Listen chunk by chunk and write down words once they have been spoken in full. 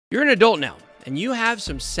You're an adult now, and you have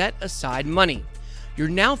some set aside money. You're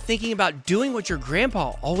now thinking about doing what your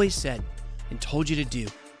grandpa always said and told you to do: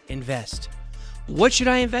 invest. What should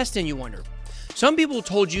I invest in, you wonder? Some people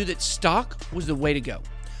told you that stock was the way to go.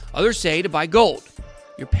 Others say to buy gold.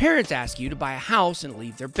 Your parents ask you to buy a house and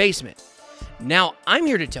leave their basement. Now, I'm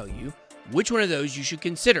here to tell you which one of those you should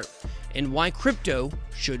consider and why crypto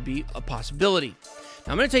should be a possibility.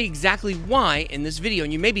 Now, I'm going to tell you exactly why in this video,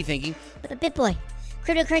 and you may be thinking, But BitBoy,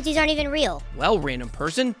 cryptocurrencies aren't even real. well, random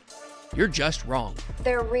person, you're just wrong.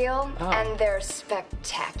 They're real and they're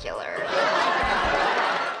spectacular.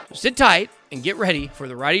 So sit tight and get ready for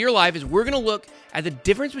the ride of your life as we're going to look at the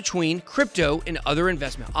difference between crypto and other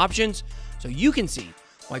investment options so you can see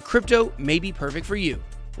why crypto may be perfect for you.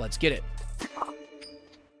 Let's get it.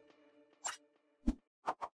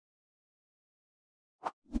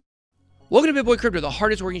 Welcome to BitBoy Crypto, the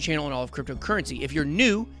hardest working channel in all of cryptocurrency. If you're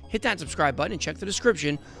new, hit that subscribe button and check the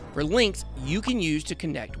description for links you can use to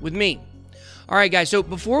connect with me. All right, guys, so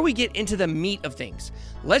before we get into the meat of things,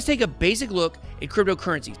 let's take a basic look at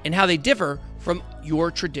cryptocurrencies and how they differ from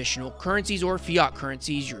your traditional currencies or fiat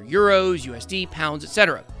currencies, your euros, USD, pounds,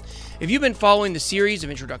 etc. If you've been following the series of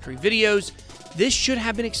introductory videos, this should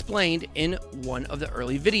have been explained in one of the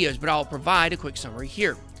early videos, but I'll provide a quick summary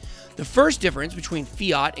here. The first difference between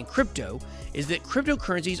fiat and crypto is that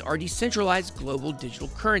cryptocurrencies are decentralized global digital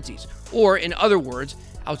currencies, or in other words,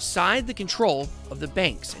 outside the control of the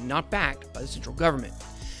banks and not backed by the central government.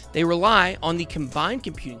 They rely on the combined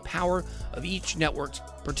computing power of each network's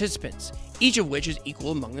participants, each of which is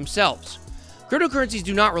equal among themselves. Cryptocurrencies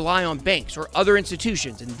do not rely on banks or other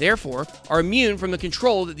institutions and therefore are immune from the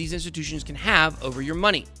control that these institutions can have over your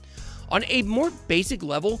money. On a more basic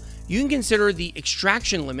level, you can consider the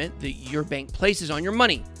extraction limit that your bank places on your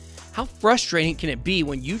money. How frustrating can it be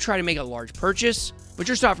when you try to make a large purchase, but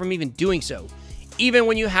you're stopped from even doing so, even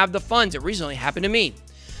when you have the funds? It recently happened to me.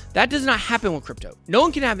 That does not happen with crypto. No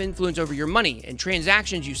one can have influence over your money and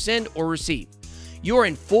transactions you send or receive. You are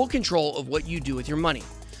in full control of what you do with your money.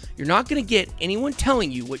 You're not going to get anyone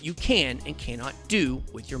telling you what you can and cannot do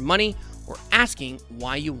with your money or asking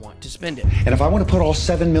why you want to spend it. And if I want to put all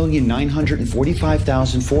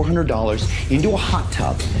 $7,945,400 into a hot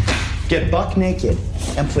tub, get buck naked,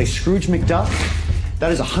 and play Scrooge McDuck,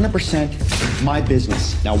 that is 100% my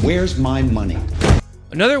business. Now, where's my money?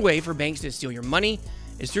 Another way for banks to steal your money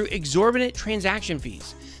is through exorbitant transaction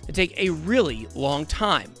fees that take a really long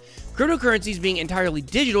time. Cryptocurrencies being entirely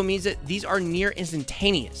digital means that these are near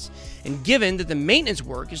instantaneous, and given that the maintenance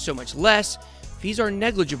work is so much less, fees are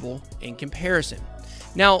negligible in comparison.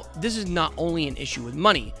 Now, this is not only an issue with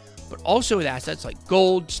money, but also with assets like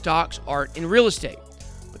gold, stocks, art, and real estate,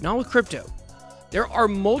 but not with crypto. There are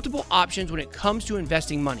multiple options when it comes to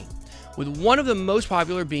investing money, with one of the most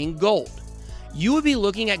popular being gold. You would be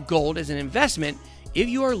looking at gold as an investment if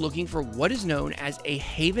you are looking for what is known as a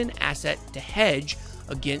haven asset to hedge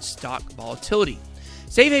against stock volatility.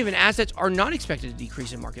 Safe haven assets are not expected to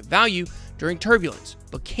decrease in market value during turbulence,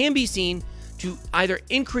 but can be seen to either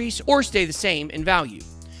increase or stay the same in value.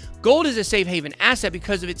 Gold is a safe haven asset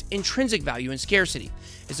because of its intrinsic value and scarcity.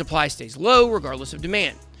 Its supply stays low regardless of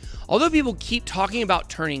demand. Although people keep talking about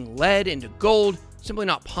turning lead into gold, simply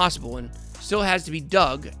not possible and still has to be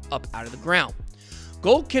dug up out of the ground.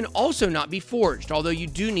 Gold can also not be forged, although you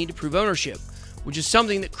do need to prove ownership, which is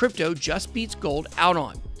something that crypto just beats gold out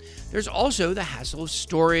on. There's also the hassle of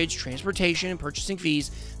storage, transportation, and purchasing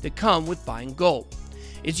fees that come with buying gold.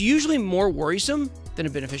 It's usually more worrisome than a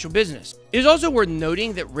beneficial business. It is also worth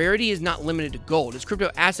noting that rarity is not limited to gold, as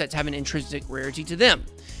crypto assets have an intrinsic rarity to them.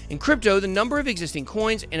 In crypto, the number of existing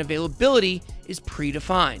coins and availability is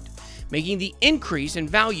predefined, making the increase in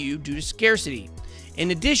value due to scarcity,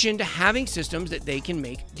 in addition to having systems that they can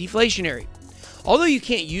make deflationary. Although you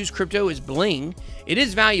can't use crypto as bling, it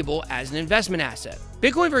is valuable as an investment asset.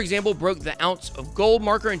 Bitcoin, for example, broke the ounce of gold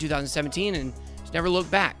marker in 2017 and has never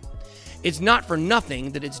looked back. It's not for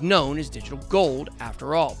nothing that it's known as digital gold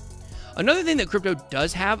after all. Another thing that crypto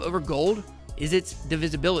does have over gold is its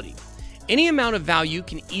divisibility. Any amount of value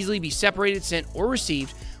can easily be separated, sent, or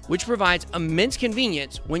received, which provides immense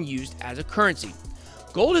convenience when used as a currency.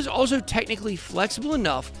 Gold is also technically flexible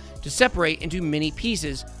enough to separate into many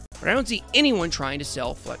pieces, but I don't see anyone trying to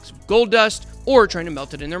sell flecks of gold dust or trying to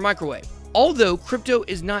melt it in their microwave. Although crypto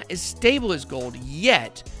is not as stable as gold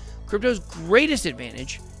yet, crypto's greatest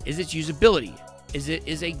advantage is its usability, as it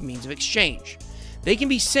is a means of exchange. They can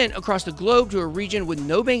be sent across the globe to a region with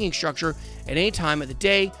no banking structure at any time of the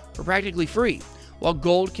day for practically free, while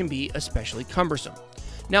gold can be especially cumbersome.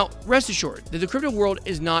 Now, rest assured that the crypto world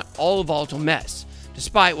is not all a volatile mess,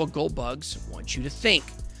 despite what gold bugs want you to think.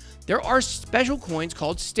 There are special coins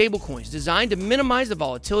called stablecoins designed to minimize the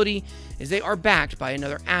volatility as they are backed by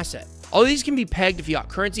another asset. Although these can be pegged to fiat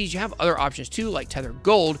currencies, you have other options too, like tethered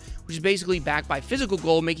gold, which is basically backed by physical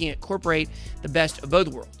gold, making it incorporate the best of both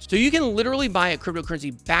worlds. So you can literally buy a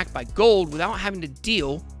cryptocurrency backed by gold without having to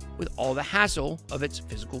deal with all the hassle of its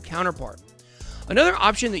physical counterpart. Another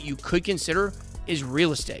option that you could consider is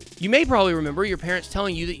real estate. You may probably remember your parents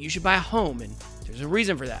telling you that you should buy a home, and there's a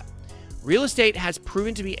reason for that. Real estate has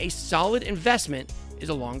proven to be a solid investment as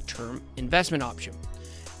a long-term investment option.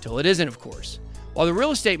 Until it isn't, of course. While the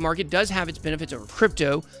real estate market does have its benefits over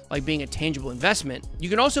crypto, like being a tangible investment, you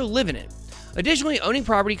can also live in it. Additionally, owning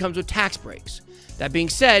property comes with tax breaks. That being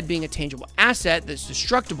said, being a tangible asset that's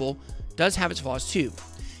destructible does have its flaws too.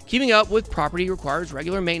 Keeping up with property requires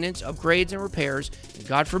regular maintenance, upgrades, and repairs, and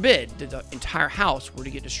God forbid that the entire house were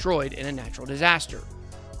to get destroyed in a natural disaster.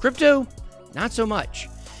 Crypto, not so much.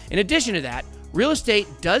 In addition to that, real estate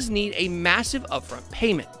does need a massive upfront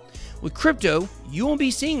payment. With crypto, you won't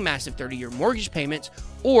be seeing massive 30-year mortgage payments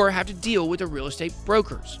or have to deal with the real estate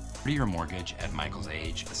brokers. 30-year mortgage at Michael's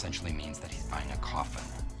age essentially means that he's buying a coffin.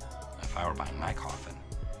 If I were buying my coffin,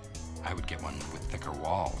 I would get one with thicker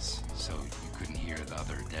walls so you couldn't hear the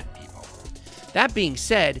other dead people. That being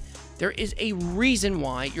said, there is a reason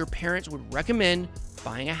why your parents would recommend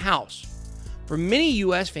buying a house. For many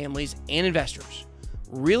U.S. families and investors,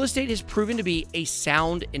 real estate has proven to be a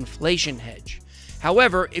sound inflation hedge.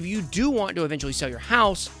 However, if you do want to eventually sell your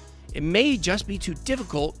house, it may just be too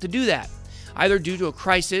difficult to do that, either due to a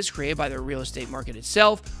crisis created by the real estate market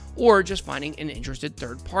itself or just finding an interested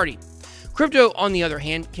third party. Crypto, on the other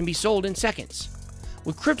hand, can be sold in seconds.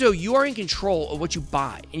 With crypto, you are in control of what you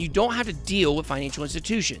buy, and you don't have to deal with financial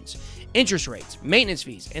institutions, interest rates, maintenance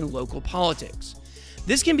fees, and local politics.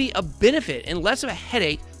 This can be a benefit and less of a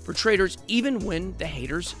headache for traders even when the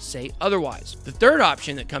haters say otherwise. The third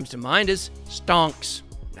option that comes to mind is stonks.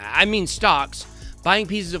 I mean stocks, buying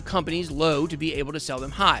pieces of companies low to be able to sell them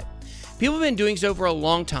high. People have been doing so for a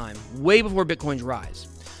long time, way before Bitcoin's rise.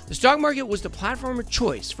 The stock market was the platform of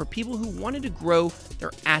choice for people who wanted to grow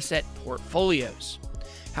their asset portfolios.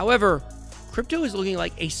 However, crypto is looking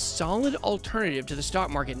like a solid alternative to the stock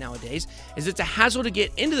market nowadays, as it's a hassle to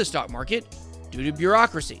get into the stock market due to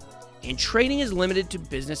bureaucracy, and trading is limited to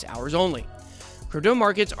business hours only. Crypto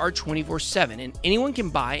markets are 24/7, and anyone can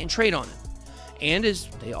buy and trade on them. And as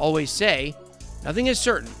they always say, nothing is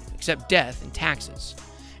certain except death and taxes.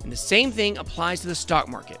 And the same thing applies to the stock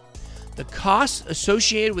market. The costs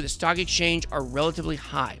associated with a stock exchange are relatively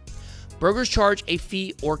high. Brokers charge a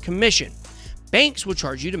fee or commission. Banks will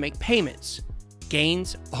charge you to make payments.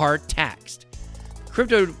 Gains are taxed. The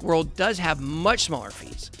crypto world does have much smaller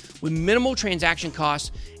fees, with minimal transaction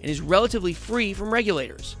costs, and is relatively free from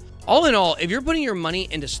regulators. All in all, if you're putting your money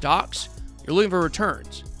into stocks, you're looking for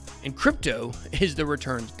returns, and crypto is the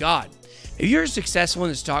returns god. If you're successful in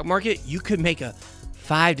the stock market, you could make a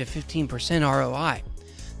 5 to 15% ROI.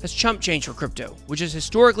 That's chump change for crypto, which has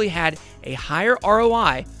historically had a higher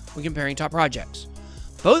ROI when comparing top projects.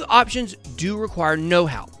 Both options do require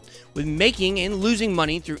know-how, with making and losing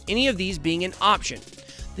money through any of these being an option.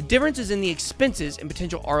 The difference is in the expenses and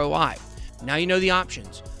potential ROI. Now you know the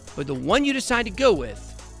options, but the one you decide to go with,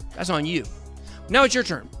 that's on you. Now it's your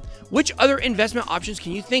turn. Which other investment options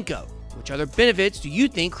can you think of? Which other benefits do you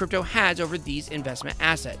think crypto has over these investment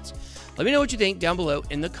assets? Let me know what you think down below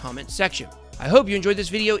in the comments section. I hope you enjoyed this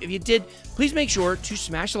video. If you did, please make sure to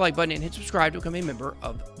smash the like button and hit subscribe to become a member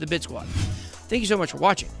of the Bit Squad. Thank you so much for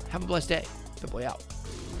watching. Have a blessed day. BitBoy out.